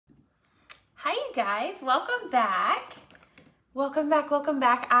Hi you guys, welcome back. Welcome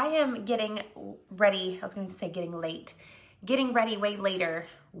back. I am getting ready. I was going to say getting late. Getting ready way later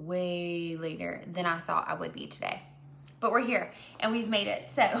than I thought I would be today. But we're here and we've made it.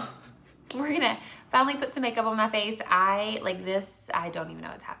 So we're going to finally put some makeup on my face. I don't even know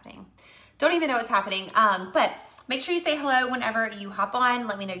what's happening. But make sure you say hello whenever you hop on.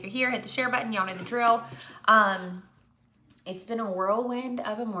 Let me know you're here. Hit the share button. Y'all know the drill. It's been a whirlwind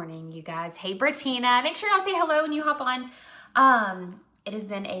of a morning, you guys. Hey, Bratina. Make sure y'all say hello when you hop on. It has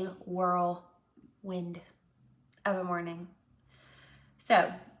been a whirlwind of a morning.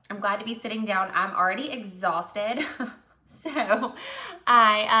 So I'm glad to be sitting down. I'm already exhausted. So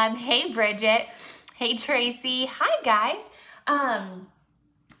hey, Bridget. Hey, Tracy. Hi, guys. I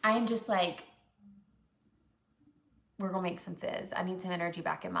am just like, we're going to make some fizz. I need some energy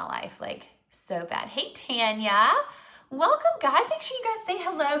back in my life, like so bad. Hey, Tanya. Welcome, guys. Make sure you guys say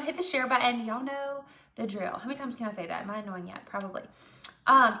hello. Hit the share button. Y'all know the drill. How many times can I say that? Am I annoying yet? Probably.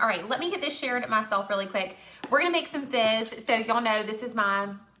 All right, let me get this shared myself really quick. We're going to make some fizz. So y'all know this is my,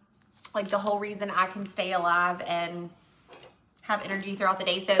 like the whole reason I can stay alive and have energy throughout the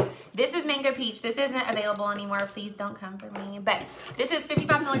day. So this is Mango Peach. This isn't available anymore. Please don't come for me. But this is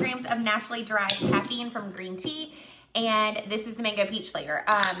 55 milligrams of naturally derived caffeine from green tea. And this is the Mango Peach flavor.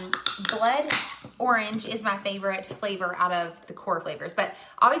 Blood Orange is my favorite flavor out of the core flavors. But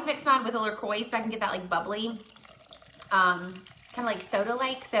I always mix mine with a LaCroix so I can get that like bubbly, kind of like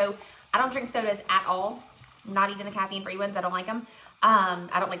soda-like. So I don't drink sodas at all. Not even the caffeine-free ones. I don't like them.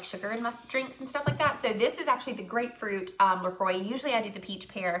 I don't like sugar in my drinks and stuff like that. So this is actually the grapefruit LaCroix. Usually I do the peach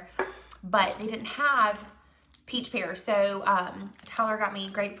pear, but they didn't have peach pear. So Tyler got me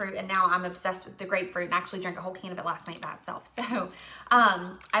grapefruit and now I'm obsessed with the grapefruit and actually drank a whole can of it last night by itself. So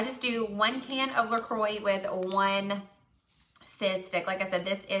I just do 1 can of LaCroix with 1 fizz stick. Like I said,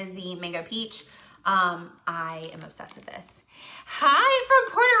 this is the Mango Peach. I am obsessed with this. Hi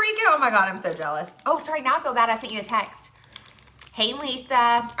from Puerto Rico. Oh my God, I'm so jealous. Oh, sorry. Now I feel bad. I sent you a text. Hey, Lisa.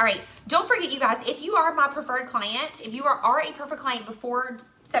 All right. Don't forget, you guys, if you are my preferred client, if you are a preferred client before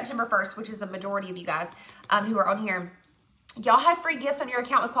September 1st, which is the majority of you guys who are on here, y'all have free gifts on your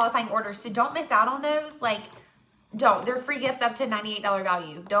account with qualifying orders. So don't miss out on those. Like, don't. They're free gifts up to $98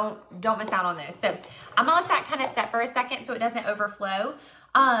 value. Don't miss out on those. So I'm gonna let that kind of set for a second so it doesn't overflow.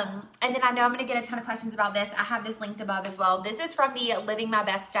 And then I know I'm gonna get a ton of questions about this. I have this linked above as well. This is from the Living My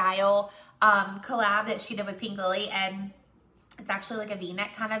Best Style collab that she did with Pink Lily, and it's actually like a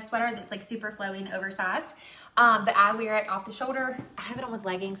V-neck kind of sweater that's like super flowy and oversized. But I wear it off the shoulder. I have it on with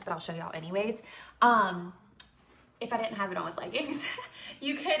leggings, but I'll show y'all anyways. If I didn't have it on with leggings,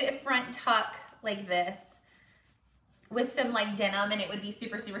 you could front tuck like this with some like denim and it would be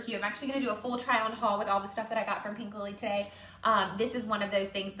super, super cute. I'm actually gonna do a full try on haul with all the stuff that I got from Pink Lily today. This is one of those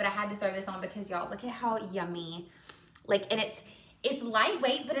things, but I had to throw this on because y'all, look at how yummy. Like, and it's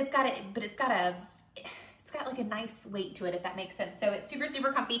lightweight, but it's got like a nice weight to it, if that makes sense. So it's super,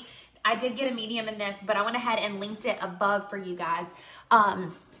 super comfy. I did get a medium in this, but I went ahead and linked it above for you guys.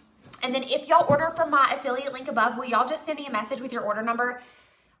 And then if y'all order from my affiliate link above, will y'all just send me a message with your order number?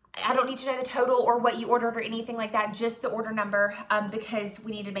 I don't need to know the total or what you ordered or anything like that, just the order number, because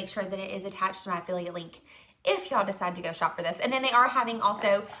we need to make sure that it is attached to my affiliate link if y'all decide to go shop for this. And then they are having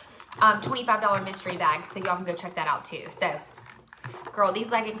also $25 mystery bags, so y'all can go check that out too. So, girl, these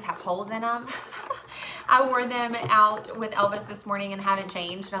leggings have holes in them. I wore them out with Elvis this morning and haven't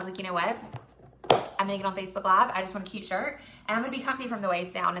changed. And I was like, you know what? I'm gonna get on Facebook Live. I just want a cute shirt and I'm gonna be comfy from the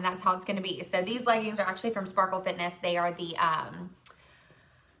waist down, and that's how it's gonna be. So these leggings are actually from Sparkle Fitness. They are the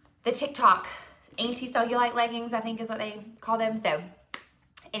TikTok anti-cellulite leggings, I think is what they call them. So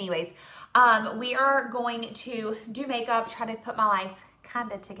anyways, we are going to do makeup, try to put my life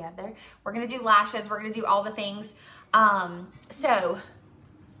kind of together. We're gonna do lashes. We're gonna do all the things.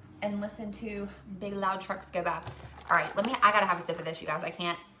 And listen to big loud trucks go by. All right, I gotta have a sip of this, you guys. I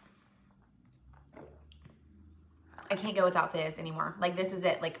can't go without fizz anymore. Like, this is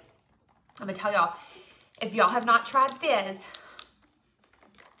it. Like, I'm gonna tell y'all, if y'all have not tried fizz,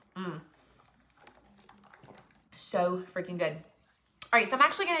 so freaking good. All right, so I'm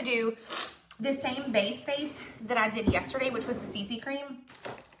actually gonna do the same base face that I did yesterday, which was the CC cream,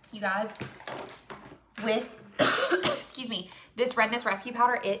 you guys, with, excuse me, this Redness Rescue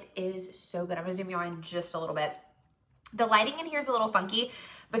Powder. It is so good. I'm gonna zoom you in just a little bit. The lighting in here is a little funky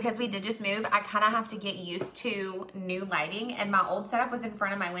because we did just move. I kind of have to get used to new lighting, and my old setup was in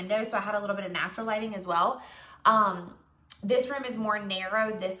front of my window, so I had a little bit of natural lighting as well. This room is more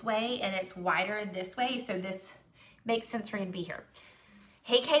narrow this way and it's wider this way, so this makes sense for me to be here.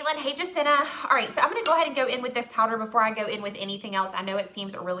 Hey, Caitlin. Hey, Jacinta. All right, so I'm going to go ahead and go in with this powder before I go in with anything else. I know it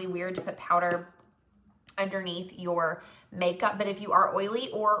seems really weird to put powder underneath your makeup, but if you are oily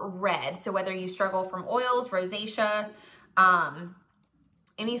or red, so whether you struggle from oils, rosacea,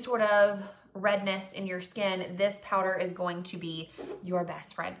 any sort of redness in your skin, this powder is going to be your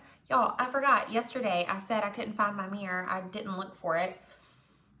best friend. Y'all, I forgot yesterday I said I couldn't find my mirror. I didn't look for it.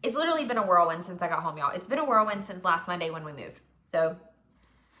 It's literally been a whirlwind since I got home, y'all. It's been a whirlwind since last Monday when we moved. So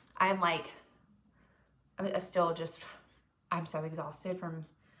I'm so exhausted from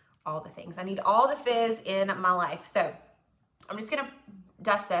all the things. I need all the fizz in my life. So I'm just going to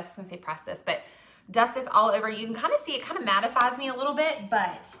dust this. I was going to say press this, but dust this all over. You can kind of see it kind of mattifies me a little bit,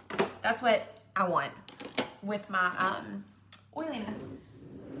 but that's what I want with my oiliness.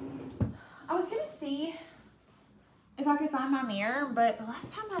 I was going to see if I could find my mirror, but the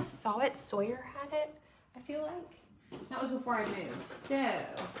last time I saw it, Sawyer had it, I feel like. That was before I moved. So, is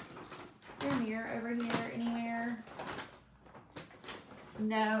there a mirror over here anywhere?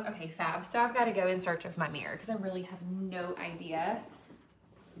 No? Okay, fab. So I've got to go in search of my mirror because I really have no idea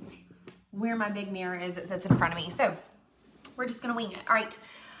where my big mirror is that sits in front of me. So we're just going to wing it. All right.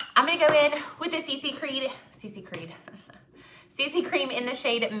 I'm going to go in with the CC Cream in the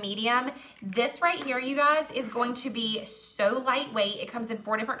shade medium. This right here, you guys, is going to be so lightweight. It comes in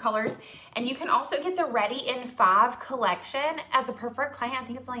 4 different colors. And you can also get the Ready in 5 collection as a preferred client. I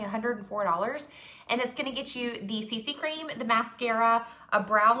think it's only $104. And it's going to get you the CC cream, the mascara, a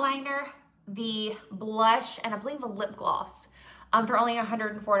brow liner, the blush, and I believe a lip gloss for only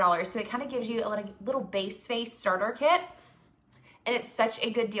 $104. So it kind of gives you a little base face starter kit. And it's such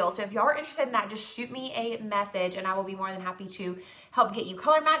a good deal. So if y'all are interested in that, just shoot me a message and I will be more than happy to help get you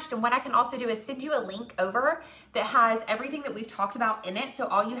color matched. And what I can also do is send you a link over that has everything that we've talked about in it. So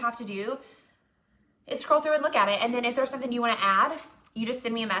all you have to do is scroll through and look at it. And then if there's something you want to add, you just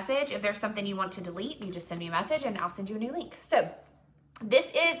send me a message. If there's something you want to delete, you just send me a message and I'll send you a new link. So this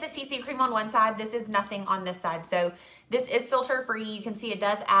is the CC cream on one side. This is nothing on this side. So this is filter free. You can see it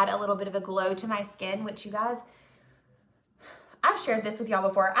does add a little bit of a glow to my skin, which you guys, I've shared this with y'all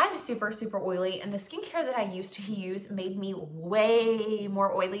before. I'm super, super oily, and the skincare that I used to use made me way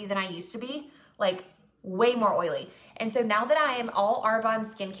more oily than I used to be, like way more oily. And so now that I am all Arbonne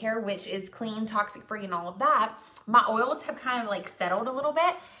skincare, which is clean, toxic free, and all of that, my oils have kind of like settled a little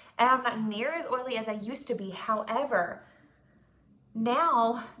bit, and I'm not near as oily as I used to be. However,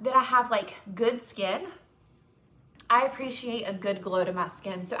 now that I have like good skin, I appreciate a good glow to my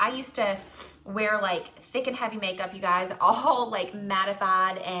skin. So I used to wear like thick and heavy makeup, you guys, all like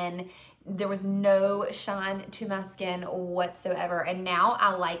mattified, and there was no shine to my skin whatsoever. And now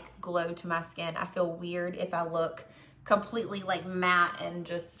I like glow to my skin. I feel weird if I look completely like matte and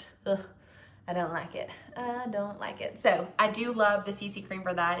just, I don't like it. I don't like it. So I do love the CC cream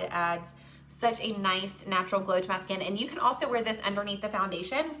for that. It adds such a nice natural glow to my skin. And you can also wear this underneath the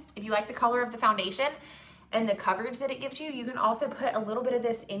foundation. If you like the color of the foundation and the coverage that it gives you, you can also put a little bit of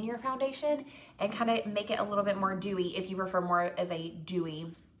this in your foundation and kind of make it a little bit more dewy if you prefer more of a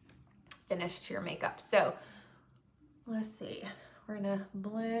dewy finish to your makeup. So let's see, we're gonna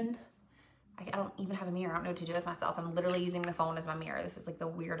blend. I don't even have a mirror. I don't know what to do with myself. I'm literally using the phone as my mirror. This is like the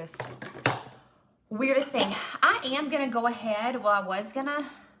weirdest thing. I am gonna go ahead, well, I was gonna,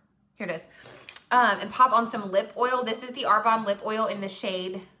 here it is, and pop on some lip oil. This is the Arbonne lip oil in the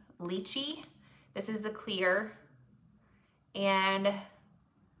shade Lychee. This is the clear, and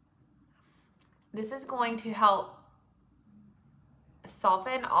this is going to help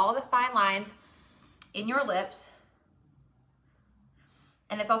soften all the fine lines in your lips,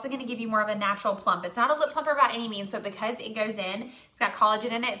 and it's also going to give you more of a natural plump. It's not a lip plumper by any means, but because it goes in, it's got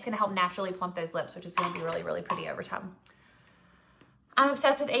collagen in it, it's going to help naturally plump those lips, which is going to be really, really pretty over time. I'm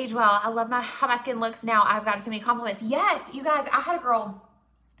obsessed with Age Well. I love how my skin looks now. I've gotten so many compliments. Yes, you guys, I had a girl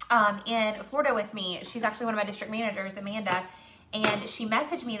in Florida with me. She's actually one of my district managers, Amanda, and she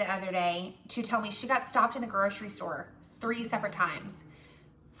messaged me the other day to tell me she got stopped in the grocery store 3 separate times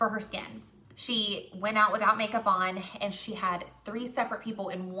for her skin. She went out without makeup on, and she had 3 separate people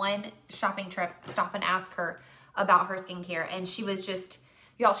in one shopping trip stop and ask her about her skincare. And she was just,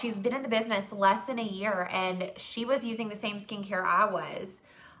 y'all, she's been in the business less than a year, and she was using the same skincare I was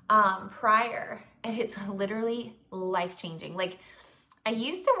prior, and it's literally life-changing. Like, I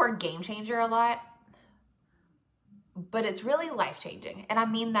use the word game changer a lot, but it's really life-changing. And I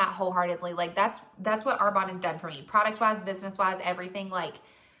mean that wholeheartedly. Like, that's what Arbonne has done for me. Product-wise, business-wise, everything. Like,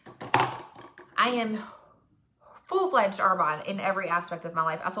 I am full-fledged Arbonne in every aspect of my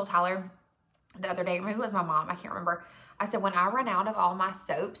life. I told Tyler, the other day, maybe it was my mom, I can't remember. I said, when I run out of all my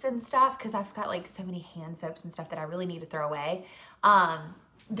soaps and stuff, because I've got like so many hand soaps and stuff that I really need to throw away,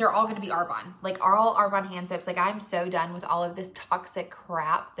 they're all going to be Arbonne, like all Arbonne hand soaps. Like I'm so done with all of this toxic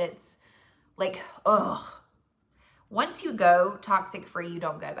crap that's like, ugh. Once you go toxic free, you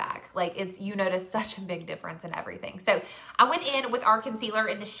don't go back. Like it's, you notice such a big difference in everything. So I went in with our concealer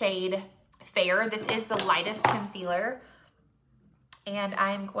in the shade Fair. This is the lightest concealer. And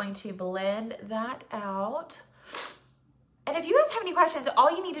I'm going to blend that out. And if you guys have any questions,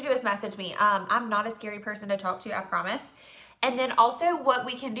 all you need to do is message me. I'm not a scary person to talk to, I promise. And then also what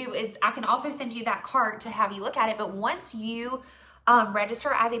we can do is I can also send you that cart to have you look at it. But once you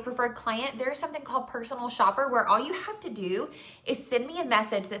register as a preferred client, there's something called Personal Shopper where all you have to do is send me a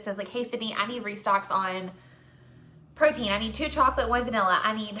message that says like, hey, Sydney, I need restocks on protein. I need 2 chocolate, 1 vanilla.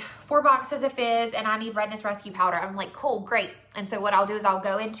 I need 4 boxes of fizz and I need redness rescue powder. I'm like, cool, great. And so what I'll do is I'll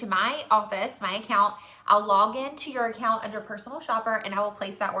go into my office, my account, I'll log into your account under Personal Shopper and I will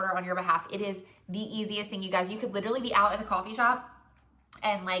place that order on your behalf. It is the easiest thing, you guys. You could literally be out at a coffee shop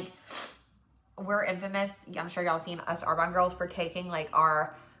and like, we're infamous. I'm sure y'all seen us Arbonne girls for taking like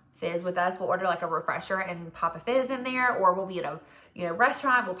our fizz with us. We'll order like a refresher and pop a fizz in there, or we'll be at a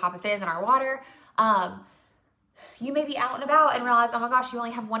restaurant, we'll pop a fizz in our water. You may be out and about and realize, oh my gosh, you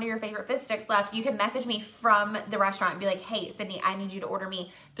only have one of your favorite fizz sticks left. You can message me from the restaurant and be like, hey, Sydney, I need you to order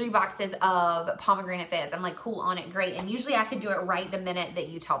me 3 boxes of pomegranate fizz. I'm like, cool, on it, great. And usually I can do it right the minute that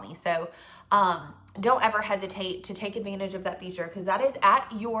you tell me. So don't ever hesitate to take advantage of that feature because that is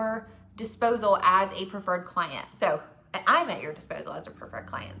at your disposal as a preferred client. So I'm at your disposal as a preferred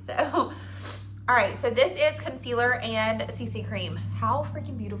client. So, all right. So this is concealer and CC cream. How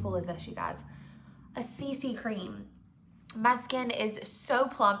freaking beautiful is this, you guys? A CC cream. My skin is so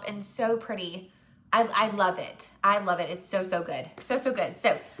plump and so pretty. I love it. I love it. It's so, so good. So, so good.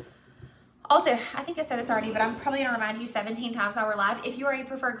 So also, I think I said this already, but I'm probably gonna remind you 17 times while we're live. If you are a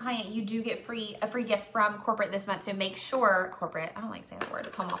preferred client, you do get a free gift from corporate this month. So make sure, corporate, I don't like saying that word,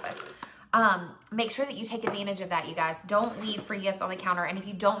 it's home office. Make sure that you take advantage of that, you guys. Don't leave free gifts on the counter. And if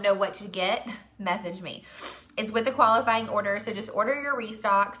you don't know what to get, message me. It's with the qualifying order. So just order your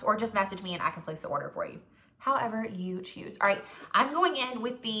restocks or just message me and I can place the order for you. However you choose. All right. I'm going in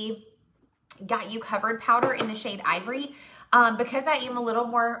with the Got You Covered powder in the shade Ivory. Because I am a little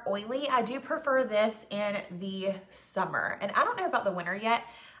more oily, I do prefer this in the summer. And I don't know about the winter yet.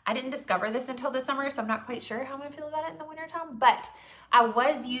 I didn't discover this until the summer, so I'm not quite sure how I'm gonna feel about it in the wintertime. But I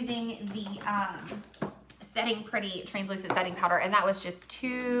was using the Setting Pretty translucent setting powder, and that was just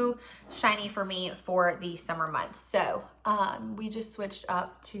too shiny for me for the summer months. So we just switched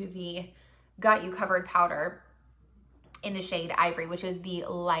up to the Got You Covered powder in the shade Ivory, which is the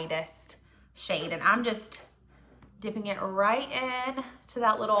lightest shade. And I'm just dipping it right in to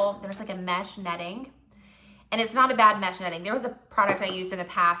that little, there's like a mesh netting. And it's not a bad mesh netting. There was a product I used in the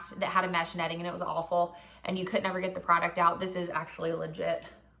past that had a mesh netting and it was awful and you could never get the product out. This is actually legit.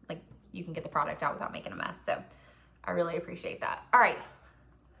 Like you can get the product out without making a mess. So I really appreciate that. All right.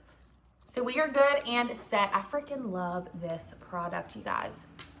 So we are good and set. I freaking love this product, you guys.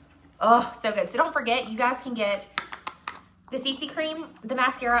 Oh, so good. So don't forget, you guys can get the CC cream, the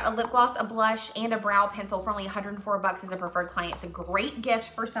mascara, a lip gloss, a blush, and a brow pencil for only $104 as a preferred client. It's a great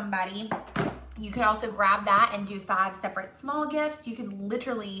gift for somebody. You could also grab that and do 5 separate small gifts. You can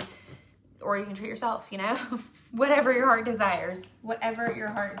literally, or you can treat yourself, you know, whatever your heart desires, whatever your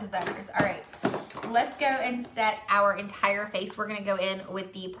heart desires. All right, let's go and set our entire face. We're gonna go in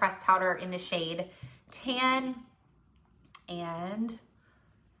with the pressed powder in the shade Tan, and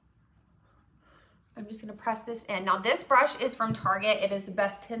I'm just gonna press this in. Now this brush is from Target. It is the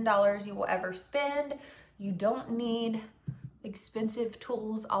best $10 you will ever spend. You don't need expensive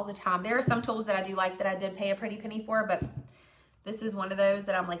tools all the time. There are some tools that I do like that I did pay a pretty penny for, but this is one of those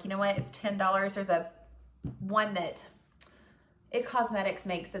that I'm like, you know what, it's $10. There's a one that It Cosmetics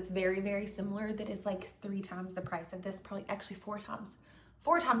makes that's very, very similar that is like 3 times the price of this, probably actually 4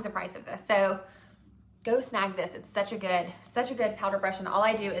 times the price of this. So go snag this. It's such a good powder brush, and all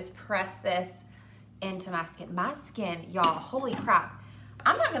I do is press this into my skin. My skin, y'all, holy crap.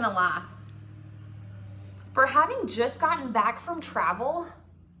 I'm not gonna lie. For having just gotten back from travel,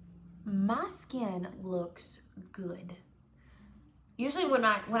 my skin looks good. Usually when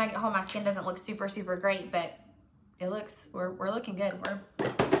I get home, my skin doesn't look super, super great, but it looks, we're looking good.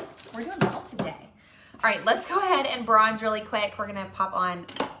 We're doing well today. All right, let's go ahead and bronze really quick. We're gonna pop on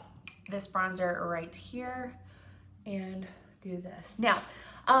this bronzer right here and do this. Now,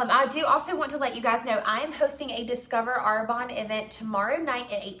 I do also want to let you guys know I am hosting a Discover Arbonne event tomorrow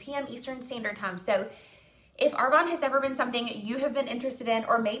night at 8 p.m. Eastern Standard Time. So If Arbonne has ever been something you have been interested in,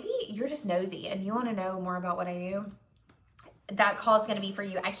 or maybe you're just nosy and you want to know more about what I do, that call is going to be for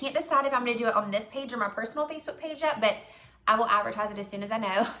you. I can't decide if I'm going to do it on this page or my personal Facebook page yet, but I will advertise it as soon as I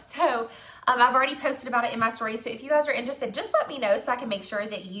know. So I've already posted about it in my story. So if you guys are interested, just let me know so I can make sure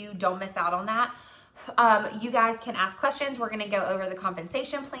that you don't miss out on that. You guys can ask questions. We're going to go over the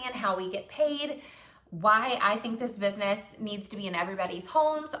compensation plan, how we get paid, why I think this business needs to be in everybody's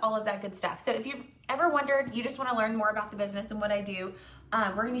homes, all of that good stuff. So if you've ever wondered, you just want to learn more about the business and what I do,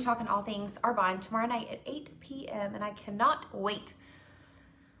 we're going to be talking all things Arbonne tomorrow night at 8 p.m. and I cannot wait.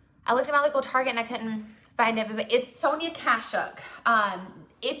 I looked at my local Target and I couldn't find it, but it's Sonia Kashuk.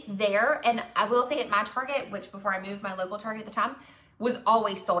 It's there, and I will say at my Target, which before I moved my local Target at the time, was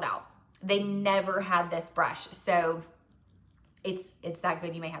always sold out. They never had this brush, so it's that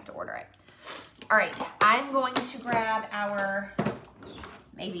good. You may have to order it. All right, I'm going to grab our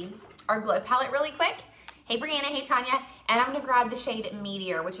glow palette really quick. Hey Brianna, hey Tanya, and I'm gonna grab the shade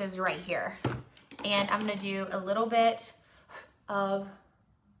Meteor, which is right here. And I'm gonna do a little bit of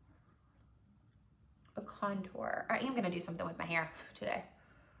a contour. I am gonna do something with my hair today.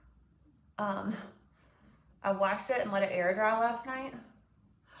 I washed it and let it air dry last night.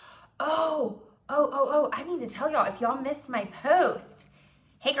 Oh, I need to tell y'all, if y'all missed my post.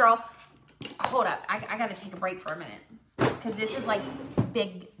 Hey girl, hold up, I gotta take a break for a minute because this is like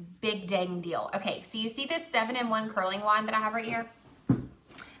big dang deal. Okay, so you see this 7-in-1 curling wand that I have right here?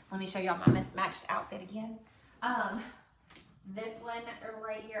 Let me show y'all my mismatched outfit again. This one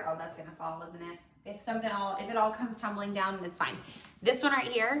right here, oh, that's gonna fall, isn't it? If it all comes tumbling down, it's fine. This one right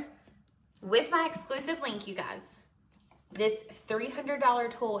here, with my exclusive link, you guys, this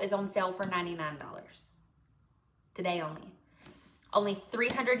 $300 tool is on sale for $99. Today only. Only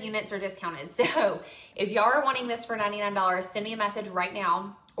 300 units are discounted. So if y'all are wanting this for $99, send me a message right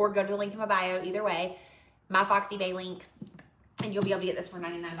now or go to the link in my bio, either way, my Foxy Bay link, and you'll be able to get this for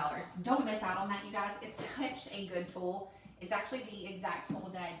 $99. Don't miss out on that, you guys. It's such a good tool. It's actually the exact tool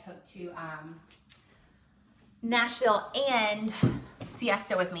that I took to Nashville and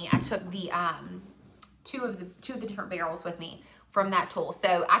Siesta with me. I took the two of the different barrels with me from that tool.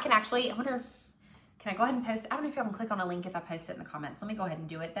 So I can actually, I wonder, can I go ahead and post? I don't know if y'all can click on a link if I post it in the comments. Let me go ahead and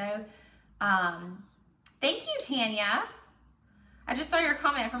do it though. Thank you, Tanya. I just saw your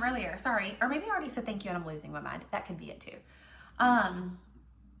comment from earlier. Sorry. Or maybe I already said thank you and I'm losing my mind. That could be it too.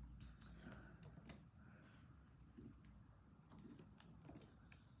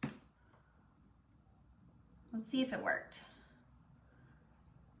 Let's see if it worked.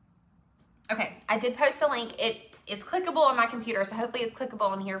 Okay, I did post the link. It's clickable on my computer, so hopefully it's clickable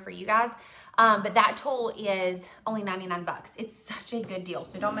on here for you guys. But that tool is only 99 bucks. It's such a good deal,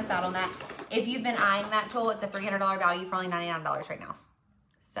 so don't miss out on that. If you've been eyeing that tool, it's a $300 value for only $99 right now.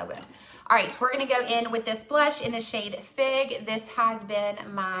 So good. All right, so we're gonna go in with this blush in the shade Fig. This has been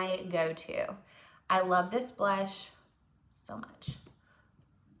my go-to. I love this blush so much.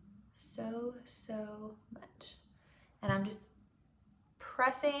 So much. And I'm just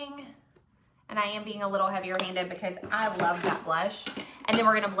pressing, and I am being a little heavier handed because I love that blush. And then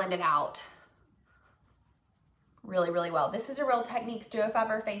we're gonna blend it out really well. This is a Real Techniques Duo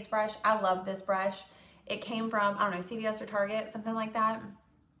Fiber face brush. I love this brush. It came from, I don't know, CVS or Target, something like that.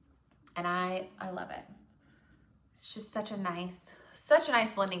 And I love it. It's just such a nice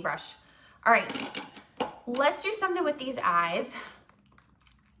blending brush. All right, let's do something with these eyes.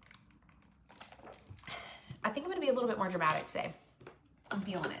 I think I'm gonna be a little bit more dramatic today. I'm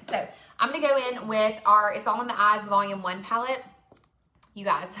feeling it. So I'm gonna go in with our It's All in the Eyes Volume 1 palette. You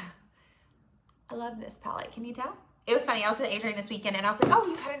guys, I love this palette. Can you tell? It was funny. I was with Adrienne this weekend and I was like, oh,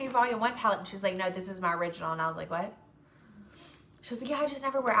 you got a new Volume 1 palette. And she's like, no, this is my original. And I was like, what? She was like, yeah, I just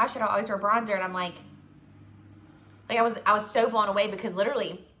never wear eyeshadow. I always wear bronzer. And I'm like I was so blown away because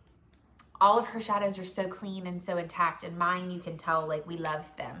literally all of her shadows are so clean and so intact. And mine, you can tell, like, we love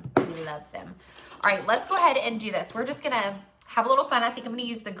them. We love them. All right, let's go ahead and do this. We're just gonna have a little fun. I think I'm gonna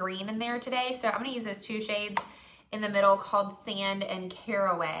use the green in there today. So I'm gonna use those two shades in the middle called Sand and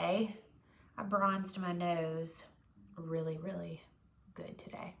Caraway. I bronzed my nose really good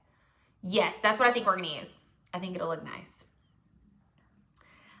today. Yes, that's what I think we're gonna use. I think it'll look nice.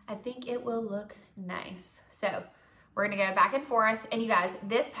 I think it will look nice. So we're gonna go back and forth. And you guys,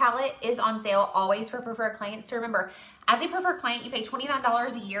 this palette is on sale always for preferred clients. So remember, as a preferred client, you pay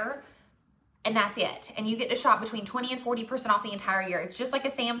 $29 a year and that's it. And you get to shop between 20 and 40% off the entire year. It's just like a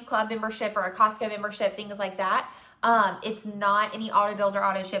Sam's Club membership or a Costco membership, things like that. It's not any auto bills or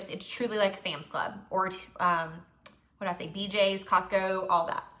auto ships. It's truly like Sam's Club or what did I say? BJ's, Costco, all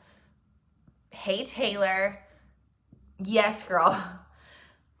that. Hey, Taylor. Yes, girl.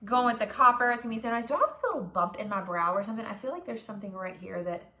 Going with the copper. It's gonna be so nice. Do I have a little bump in my brow or something? I feel like there's something right here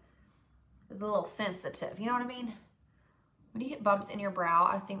that is a little sensitive. You know what I mean? When you get bumps in your brow,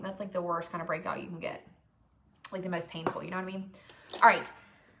 I think that's like the worst kind of breakout you can get. Like the most painful, you know what I mean? All right,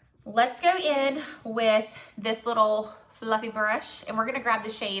 let's go in with this little fluffy brush, and we're gonna grab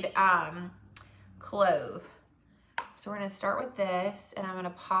the shade Clove. So we're gonna start with this, and I'm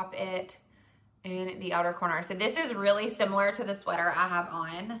gonna pop it in the outer corner. So this is really similar to the sweater I have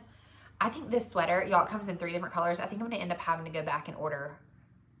on. I think this sweater, y'all, comes in 3 different colors. I think I'm gonna end up having to go back and order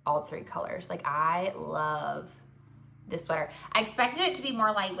all 3 colors. Like, I love this sweater. I expected it to be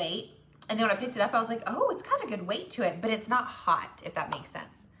more lightweight, and then when I picked it up, I was like, oh, it's got a good weight to it, but it's not hot, if that makes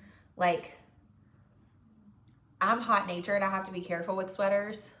sense. Like, I'm hot-natured. I have to be careful with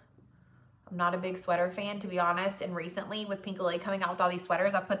sweaters. I'm not a big sweater fan, to be honest, and recently with Pink Lily coming out with all these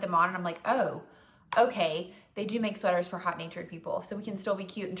sweaters, I put them on, and I'm like, oh, okay, they do make sweaters for hot-natured people, so we can still be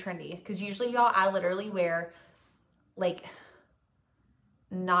cute and trendy, because usually, y'all, I literally wear, like,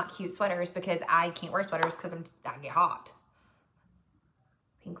 not cute sweaters because I can't wear sweaters because I get hot.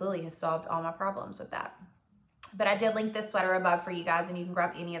 Pink Lily has solved all my problems with that. But I did link this sweater above for you guys, and you can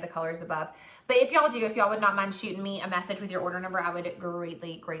grab any of the colors above. But if y'all do, if y'all would not mind shooting me a message with your order number, I would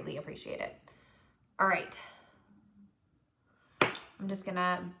greatly, greatly appreciate it. All right. I'm just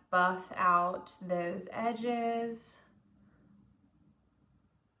gonna buff out those edges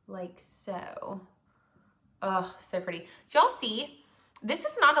like so. Oh, so pretty. Do y'all see? This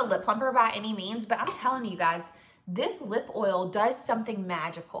is not a lip plumper by any means, but I'm telling you guys, this lip oil does something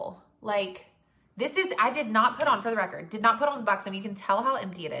magical. Like, this is, I did not put on, for the record, did not put on Buxom. You can tell how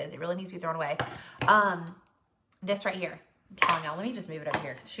empty it is. It really needs to be thrown away. This right here, I'm telling y'all, let me just move it over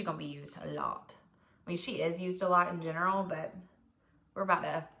here because she's going to be used a lot. I mean, she is used a lot in general, but we're about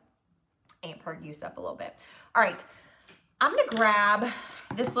to amp her use up a little bit. All right, I'm going to grab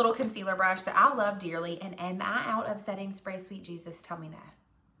this little concealer brush that I love dearly. And am I out of setting spray? Sweet Jesus, tell me no.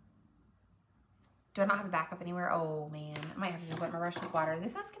 Do I not have a backup anywhere? Oh, man. I might have to just wet my brush with water.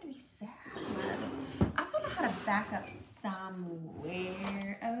 This is going to be sad. I thought I had a backup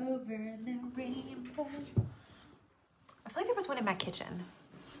somewhere over the rainbow. I feel like there was one in my kitchen.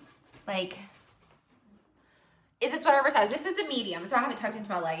 Like, is this whatever size? This is a medium, so I haven't tucked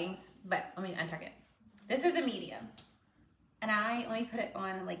into my leggings, but let me untuck it. This is a medium. And let me put it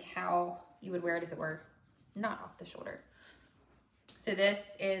on like how you would wear it if it were not off the shoulder. So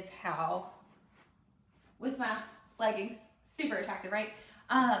this is how, with my leggings, super attractive, right?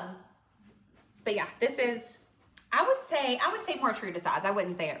 But yeah, this is, I would say more true to size. I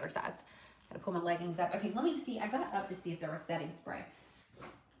wouldn't say oversized. Gotta pull my leggings up. Okay, let me see. I got up to see if there was setting spray.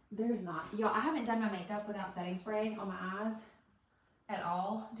 There's not. Y'all, I haven't done my makeup without setting spray on my eyes at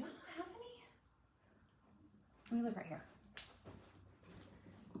all. Do I not have any? Let me look right here.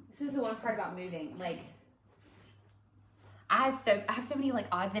 This is the one part about moving. Like, I have so many like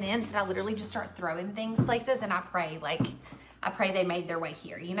odds and ends that I literally just start throwing things places, and I pray they made their way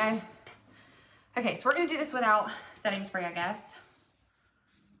here, you know? Okay, so we're gonna do this without setting spray, I guess.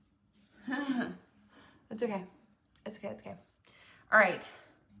 It's okay. It's okay, it's okay. All right.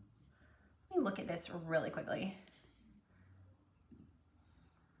 Let me look at this really quickly.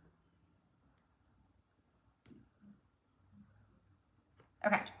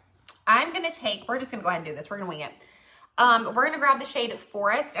 Okay. I'm gonna take, we're just gonna go ahead and do this. We're gonna wing it. We're gonna grab the shade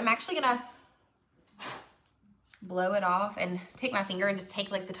Forest. I'm actually gonna blow it off and take my finger and just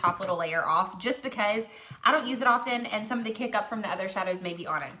take like the top little layer off, just because I don't use it often and some of the kick up from the other shadows may be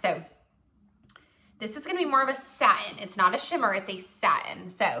on it. So this is gonna be more of a satin. It's not a shimmer, it's a satin.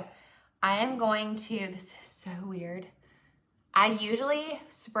 So I am going to, this is so weird. I usually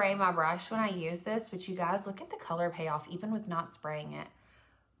spray my brush when I use this, but you guys, look at the color payoff even with not spraying it.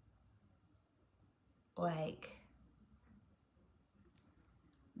 Like,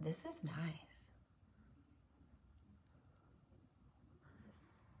 this is nice.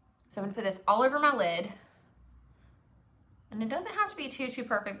 So I'm gonna put this all over my lid. And it doesn't have to be too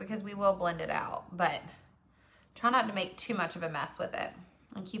perfect because we will blend it out, but try not to make too much of a mess with it.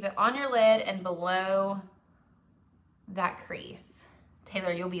 And keep it on your lid and below that crease.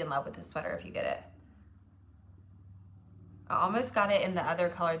 Taylor, you'll be in love with this sweater if you get it. I almost got it in the other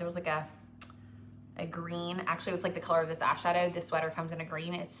color. There was like a green. Actually, it's like the color of this eyeshadow. This sweater comes in a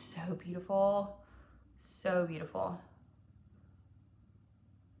green. It's so beautiful. So beautiful.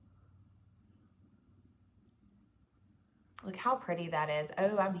 Look how pretty that is.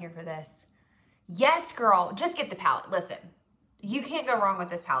 Oh, I'm here for this. Yes, girl. Just get the palette. Listen, you can't go wrong with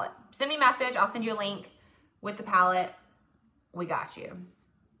this palette. Send me a message. I'll send you a link with the palette. We got you.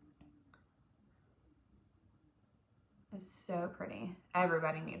 It's so pretty.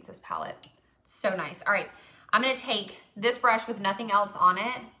 Everybody needs this palette. So nice. All right, I'm gonna take this brush with nothing else on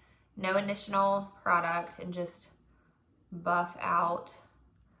it, no additional product, and just buff out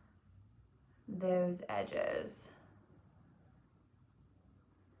those edges.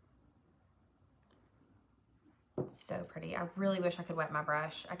 It's so pretty. I really wish I could wet my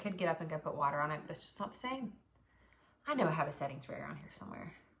brush. I could get up and go put water on it, but it's just not the same. I know I have a setting spray around here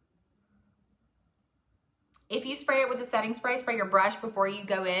somewhere. If you spray it with a setting spray, spray your brush before you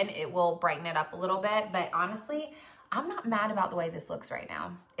go in, it will brighten it up a little bit. But honestly, I'm not mad about the way this looks right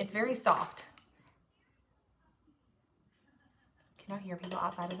now. It's very soft. Can I hear people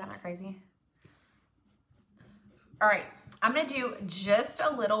outside? Is that not crazy? All right, I'm gonna do just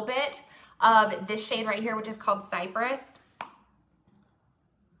a little bit of this shade right here, which is called Cypress.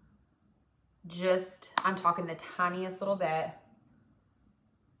 Just, I'm talking the tiniest little bit.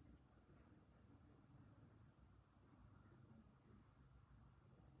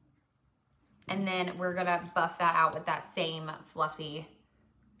 And then we're gonna buff that out with that same fluffy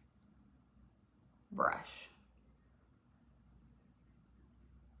brush.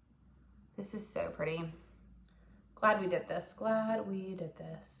 This is so pretty. Glad we did this. Glad we did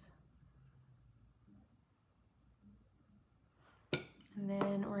this. And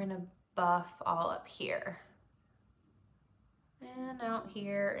then we're gonna buff all up here. And out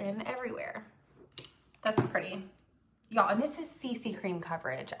here and everywhere. That's pretty. Y'all, and this is CC cream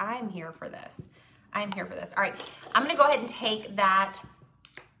coverage. I'm here for this. I'm here for this. All right, I'm gonna go ahead and take that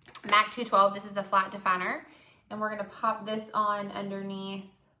MAC 212. This is a flat definer. And we're gonna pop this on underneath.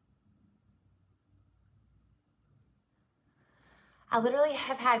 I literally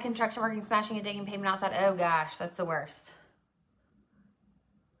have had construction working, smashing and digging pavement outside. Oh gosh, that's the worst.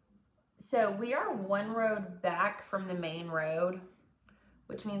 So we are one road back from the main road,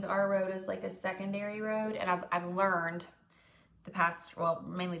 which means our road is like a secondary road. And I've learned the past, well,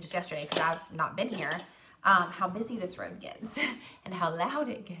 mainly just yesterday, because I've not been here, how busy this road gets and how loud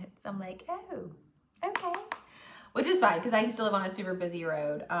it gets. I'm like, oh, okay. Which is fine, because I used to live on a super busy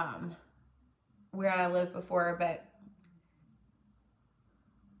road where I lived before, but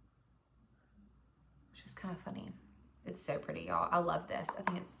which is kind of funny. It's so pretty, y'all. I love this. I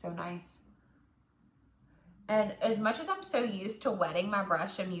think it's so nice. And as much as I'm so used to wetting my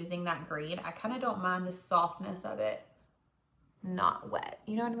brush and using that green, I kind of don't mind the softness of it not wet.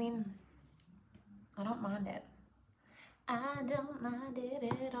 You know what I mean? I don't mind it. I don't mind it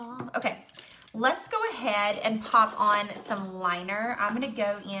at all. Okay, let's go ahead and pop on some liner. I'm going to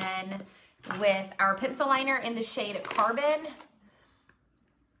go in with our pencil liner in the shade Carbon.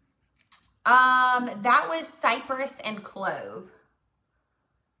 That was Cypress and Clove.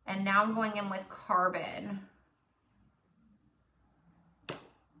 And now I'm going in with Carbon.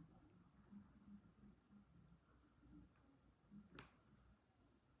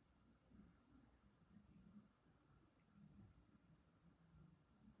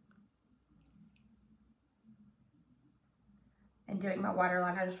 And doing my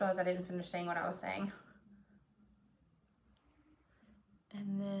waterline, I just realized I didn't finish saying what I was saying.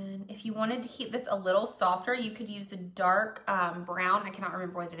 And then if you wanted to keep this a little softer, you could use the dark brown. I cannot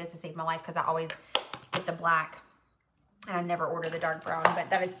remember what it is to save my life because I always get the black and I never order the dark brown, but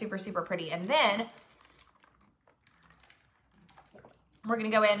that is super, super pretty. And then we're gonna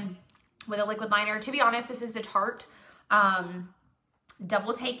go in with a liquid liner. To be honest, this is the Tarte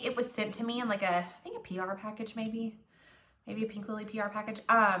Double Take. It was sent to me in like I think a PR package maybe a Pink Lily PR package.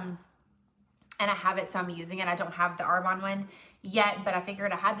 And I have it, so I'm using it. I don't have the Arbonne one yet, but I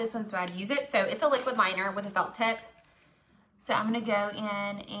figured I had this one, so I'd use it. So it's a liquid liner with a felt tip. So I'm gonna go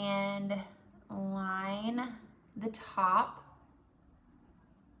in and line the top.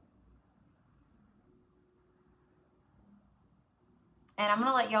 And I'm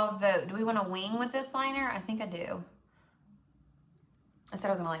gonna let y'all vote. Do we want to wing with this liner? I think I do. I said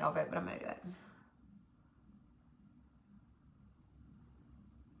I was gonna let y'all vote, but I'm gonna do it.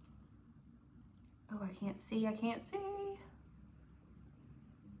 Oh, I can't see, I can't see.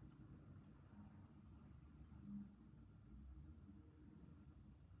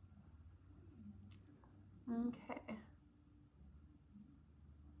 Okay.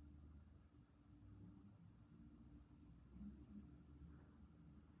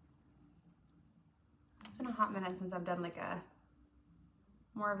 It's been a hot minute since I've done like a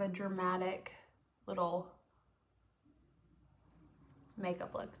more of a dramatic little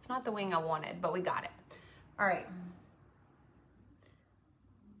makeup look. It's not the wing I wanted, but we got it. All right.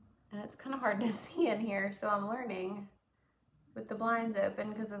 And it's kind of hard to see in here, so I'm learning with the blinds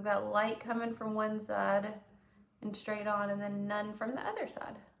open because I've got light coming from one side and straight on and then none from the other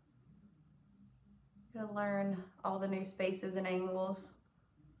side. I'm gonna learn all the new spaces and angles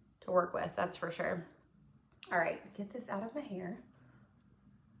to work with, that's for sure. All right, get this out of my hair.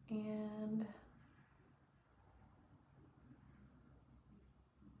 And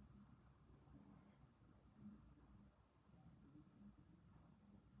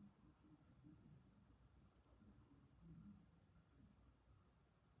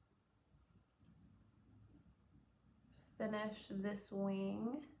finish this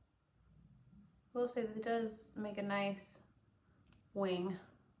wing. We'll say that it does make a nice wing.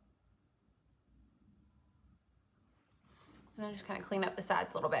 And I just kind of clean up the sides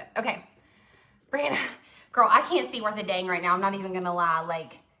a little bit. Okay, Brianna, girl, I can't see worth a dang right now. I'm not even gonna lie.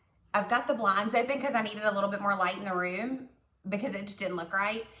 Like, I've got the blinds open because I needed a little bit more light in the room because it just didn't look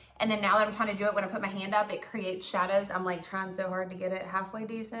right. And then now that I'm trying to do it, when I put my hand up, it creates shadows. I'm like trying so hard to get it halfway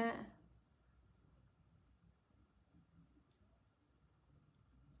decent.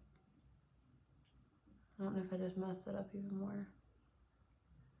 I don't know if I just messed it up even more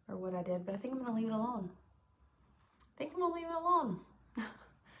or what I did, but I think I'm gonna leave it alone. I think I'm gonna leave it alone. I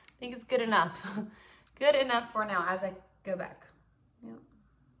think it's good enough. Good enough for now as I go back. Yep.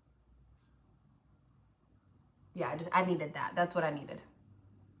 Yeah, I needed that. That's what I needed.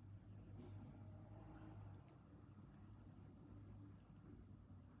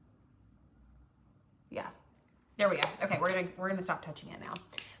 Yeah, there we go. Okay, we're gonna stop touching it now.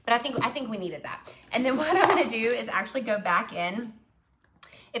 But I think we needed that. And then what I'm gonna do is actually go back in.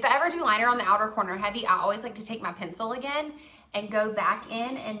 If I ever do liner on the outer corner heavy, I always like to take my pencil again and go back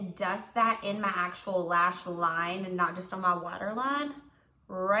in and dust that in my actual lash line and not just on my waterline,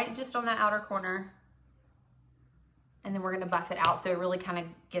 right just on that outer corner. And then we're gonna buff it out so it really kind of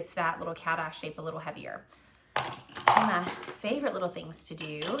gets that little cat eye shape a little heavier. One of my favorite little things to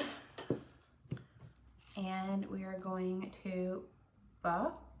do. And we are going to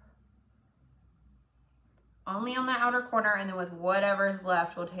buff only on the outer corner, and then with whatever's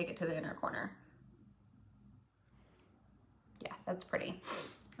left, we'll take it to the inner corner. Yeah, that's pretty.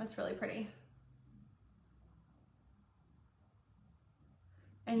 That's really pretty.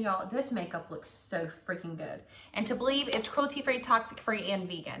 And y'all, this makeup looks so freaking good. And to believe it's cruelty-free, toxic-free, and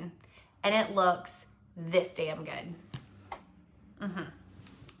vegan. And it looks this damn good.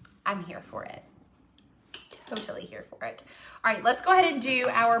 I'm here for it. Totally here for it. All right, let's go ahead and do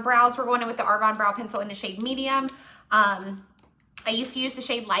our brows. We're going in with the Arbonne Brow Pencil in the shade Medium. I used to use the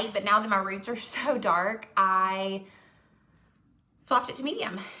shade Light, but now that my roots are so dark, I swapped it to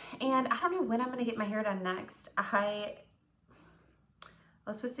Medium. And I don't know when I'm gonna get my hair done next. I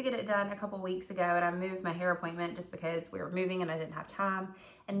was supposed to get it done a couple weeks ago, and I moved my hair appointment just because we were moving and I didn't have time.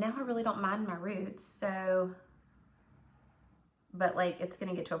 And now I really don't mind my roots, so... But like, it's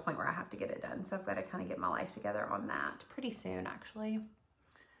gonna get to a point where I have to get it done. So I've got to kind of get my life together on that pretty soon, actually.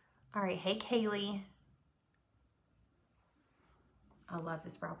 All right, hey Kaylee. I love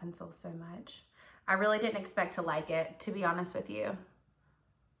this brow pencil so much. I really didn't expect to like it, to be honest with you.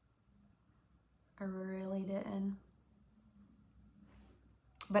 I really didn't.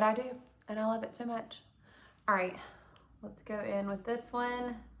 But I do, and I love it so much. All right, let's go in with this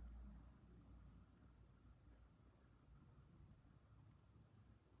one.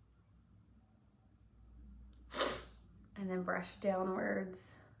 And then brush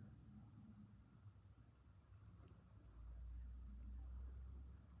downwards.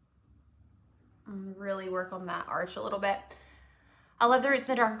 And really work on that arch a little bit. I love the roots in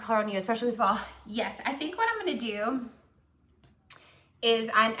the darker color on you, especially with fall. Yes, I think what I'm gonna do is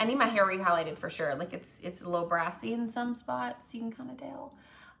I need my hair re-highlighted for sure. Like it's a little brassy in some spots, you can kind of tell.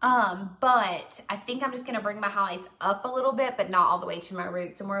 But I think I'm just gonna bring my highlights up a little bit, but not all the way to my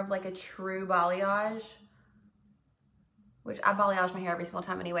roots. So more of like a true balayage. Which I balayage my hair every single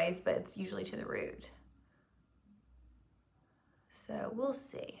time anyways, but it's usually to the root. So we'll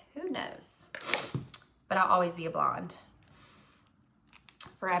see, who knows? But I'll always be a blonde.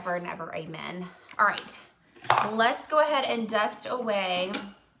 Forever and ever, amen. All right, let's go ahead and dust away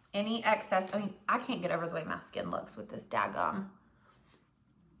any excess. I mean, I can't get over the way my skin looks with this daggum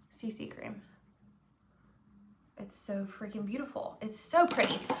CC cream. It's so freaking beautiful. It's so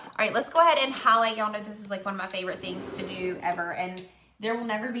pretty. All right, let's go ahead and highlight. Y'all know this is like one of my favorite things to do ever. And there will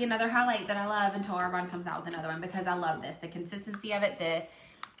never be another highlight that I love until Arbonne comes out with another one, because I love this. The consistency of it,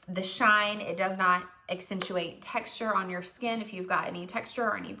 the shine, it does not accentuate texture on your skin. If you've got any texture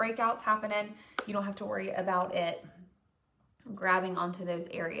or any breakouts happening, you don't have to worry about it grabbing onto those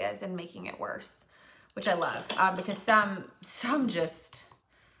areas and making it worse, which I love, because some just...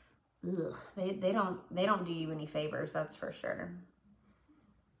 Ugh, they don't do you any favors, that's for sure.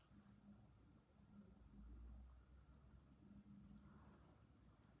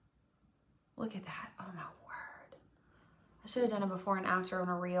 Look at that. Oh my word. I should have done a before and after on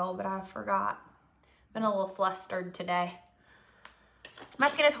a reel, but I forgot. Been a little flustered today. My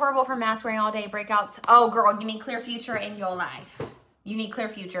skin is horrible from mask wearing all day, breakouts. Oh girl, you need clear future in your life. You need clear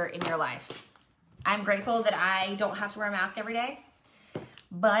future in your life. I'm grateful that I don't have to wear a mask every day,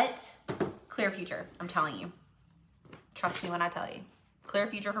 but clear future, I'm telling you. Trust me when I tell you. Clear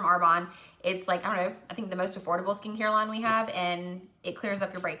future from Arbonne. It's like, I don't know, I think the most affordable skincare line we have, and it clears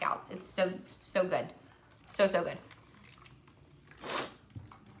up your breakouts. It's so, so good. So, so good.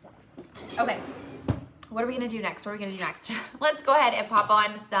 Okay. What are we going to do next? What are we going to do next? Let's go ahead and pop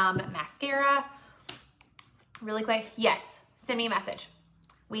on some mascara really quick. Yes, send me a message.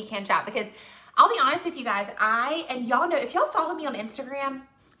 We can chat, because I'll be honest with you guys. And y'all know, if y'all follow me on Instagram,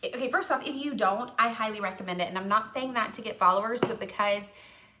 okay, first off, if you don't, I highly recommend it. And I'm not saying that to get followers, but because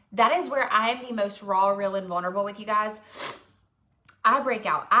that is where I'm the most raw, real, and vulnerable with you guys. I break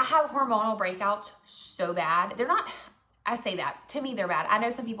out. I have hormonal breakouts so bad. They're not... I say that. To me, they're bad. I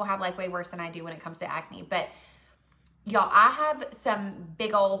know some people have life way worse than I do when it comes to acne, but y'all, I have some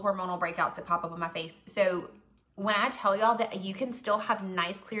big old hormonal breakouts that pop up on my face. So when I tell y'all that you can still have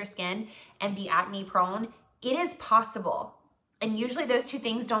nice, clear skin and be acne prone, it is possible. And usually those two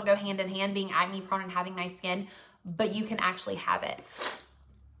things don't go hand in hand, being acne prone and having nice skin, but you can actually have it.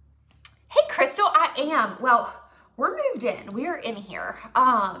 Hey, Crystal, I am. Well, we're moved in. We are in here.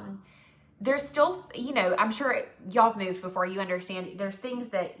 There's still, you know, I'm sure y'all have moved before, you understand. There's things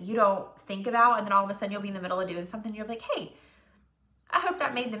that you don't think about, and then all of a sudden you'll be in the middle of doing something, and you're like, hey, I hope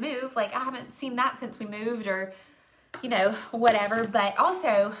that made the move. Like, I haven't seen that since we moved, or, you know, whatever. But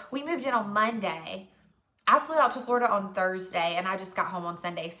also, we moved in on Monday. I flew out to Florida on Thursday, and I just got home on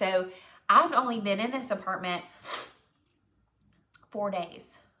Sunday. So I've only been in this apartment 4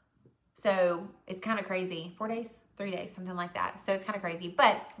 days. So it's kind of crazy. 4 days? 3 days, something like that. So it's kind of crazy,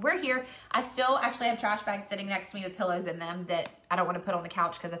 but we're here. I still actually have trash bags sitting next to me with pillows in them that I don't want to put on the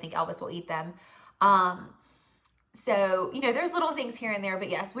couch because I think Elvis will eat them. So, you know, there's little things here and there,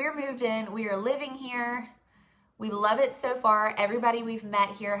 but yes, we're moved in. We are living here. We love it so far. Everybody we've met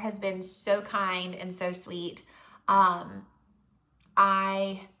here has been so kind and so sweet. I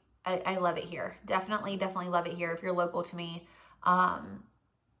love it here. Definitely love it here. If you're local to me,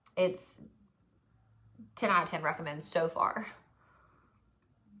 it's 10 out of 10 recommends so far.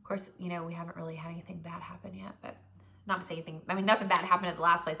 Of course, you know, we haven't really had anything bad happen yet, but not to say anything. I mean, nothing bad happened at the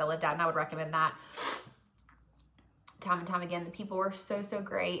last place I lived at, and I would recommend that time and time again. The people were so, so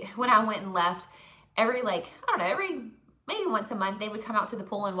great. When I went and left, every maybe once a month, they would come out to the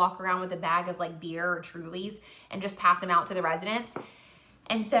pool and walk around with a bag of like beer or Trulies and just pass them out to the residents.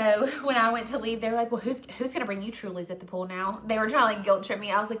 And so when I went to leave, they were like, well, who's going to bring you Trulies at the pool now? They were trying to like guilt trip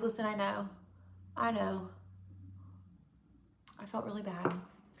me. I was like, listen, I know. I felt really bad.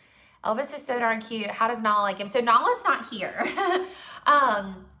 Elvis is so darn cute. How does Nala like him? So Nala's not here.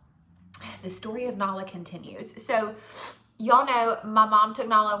 The story of Nala continues. So y'all know my mom took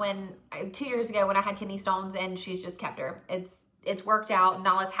Nala 2 years ago when I had kidney stones, and she's just kept her. It's worked out.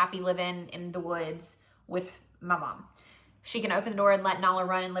 Nala's happy living in the woods with my mom. She can open the door and let Nala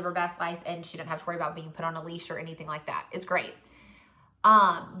run and live her best life, and she doesn't have to worry about being put on a leash or anything like that. It's great.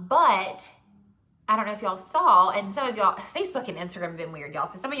 But I don't know if y'all saw, and some of y'all, Facebook and Instagram have been weird, y'all.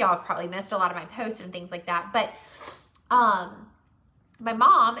 So some of y'all have probably missed a lot of my posts and things like that. But my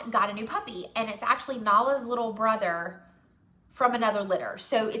mom got a new puppy, and it's actually Nala's little brother from another litter.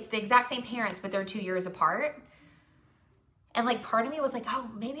 So it's the exact same parents, but they're 2 years apart. And like part of me was like,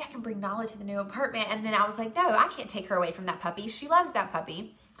 oh, maybe I can bring Nala to the new apartment. And then I was like, no, I can't take her away from that puppy. She loves that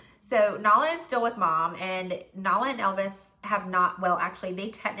puppy. So Nala is still with mom, and Nala and Elvis have not, well, actually, they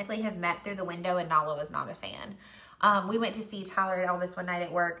technically have met through the window, and Nala was not a fan. We went to see Tyler and Elvis one night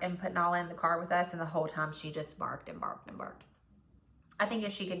at work and put Nala in the car with us, and the whole time she just barked and barked and barked. I think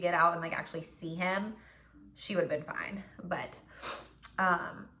if she could get out and like actually see him, she would have been fine. But,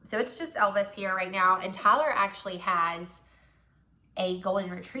 so it's just Elvis here right now, and Tyler actually has a golden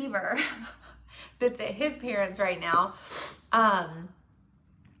retriever that's at his parents right now.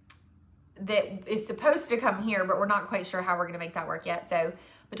 That is supposed to come here, but we're not quite sure how we're going to make that work yet. So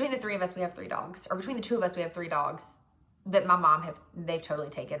between the three of us, we have 3 dogs, or between the 2 of us, we have 3 dogs that my mom they've totally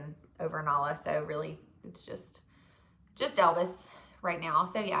taken over Nala. So really it's just Elvis right now.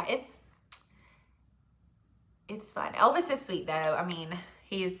 So yeah, it's fun. Elvis is sweet though. I mean,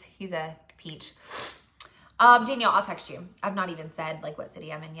 he's a peach. Danielle, I'll text you. I've not even said like what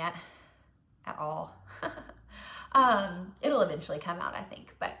city I'm in yet at all. It'll eventually come out, I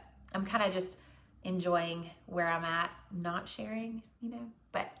think, but I'm kind of just enjoying where I'm at, not sharing, you know,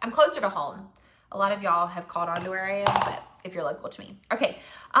 but I'm closer to home. A lot of y'all have caught on to where I am, but if you're local to me. Okay,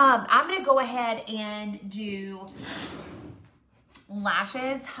 I'm gonna go ahead and do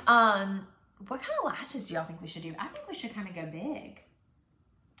lashes. What kind of lashes do y'all think we should do? I think we should kind of go big.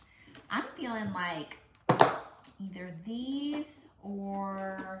 I'm feeling like either these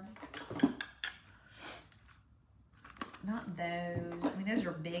or not those. I mean, those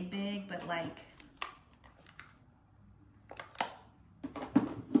are big, but like,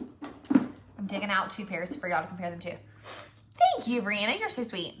 I'm digging out 2 pairs for y'all to compare them to. Thank you, Brianna. You're so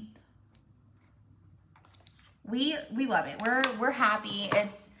sweet. We love it. We're happy.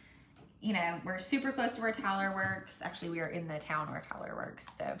 It's, you know, we're super close to where Tyler works. Actually, we are in the town where Tyler works,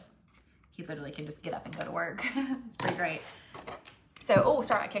 so he literally can just get up and go to work. It's pretty great. So, oh,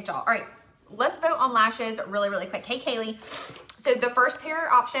 sorry, I kicked y'all. All right, let's vote on lashes really quick. Hey, Kaylee. So the first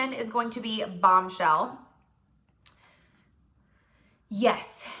pair option is going to be Bombshell.